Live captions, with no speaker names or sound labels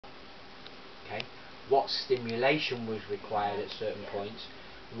Okay, what stimulation was required at certain points,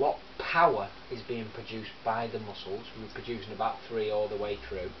 what power is being produced by the muscles. We're producing about 3 all the way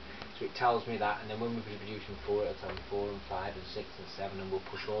through, so it tells me that, and then when we're producing 4, it'll tell me 4 and 5 and 6 and 7, and we'll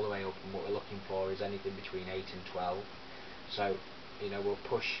push all the way up, and what we're looking for is anything between 8 and 12. So, you know, we'll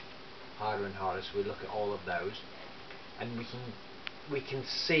push harder and harder, so we look at all of those, and we can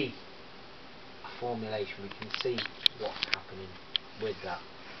see a formulation, we can see what's happening with that.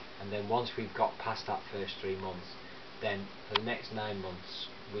 And then once we've got past that first 3 months, then for the next 9 months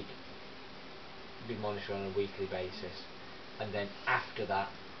we'd be monitoring on a weekly basis, and then after that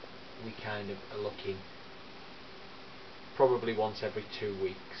we kind of are looking probably once every 2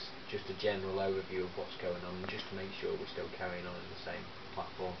 weeks, just a general overview of what's going on, and just to make sure we're still carrying on in the same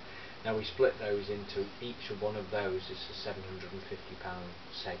platform. Now we split those into, each one of those is a £750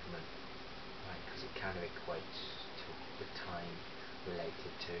 segment, right, because it kind of equates to the time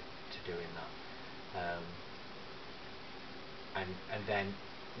related to doing that. And then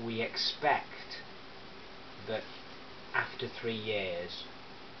we expect that after 3 years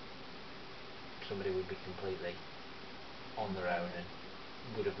somebody would be completely on their own and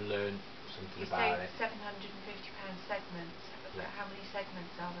would have learned something about it. £750 segments. Yeah. How many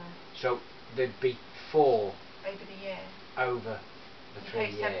segments are there? So there'd be 4 over the year. Over the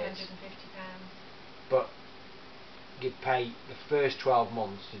 3 years. £750. But you'd pay the first 12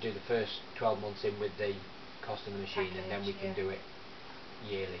 months to do the first 12 months in with the cost of the machine, package, and then we can do it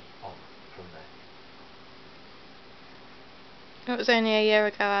yearly on from there. It was only a year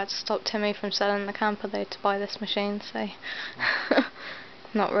ago I had to stop Timmy from selling the camper though to buy this machine, so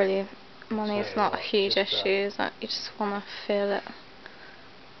not really money, it's not a huge issue, is that you just want to feel it.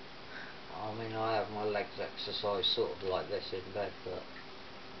 I mean, I have my legs exercised sort of like this in bed, but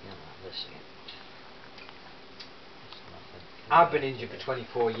you know, this it's nothing. I've been injured for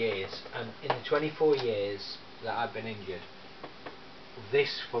 24 years, and in the 24 years that I've been injured,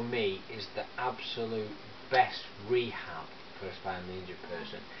 this for me is the absolute best rehab for a spinally injured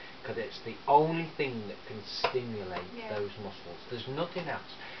person, because it's the only thing that can stimulate those muscles. There's nothing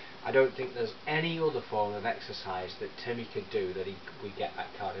else. I don't think there's any other form of exercise that Timmy could do that we get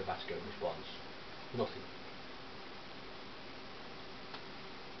that cardiovascular response. Nothing.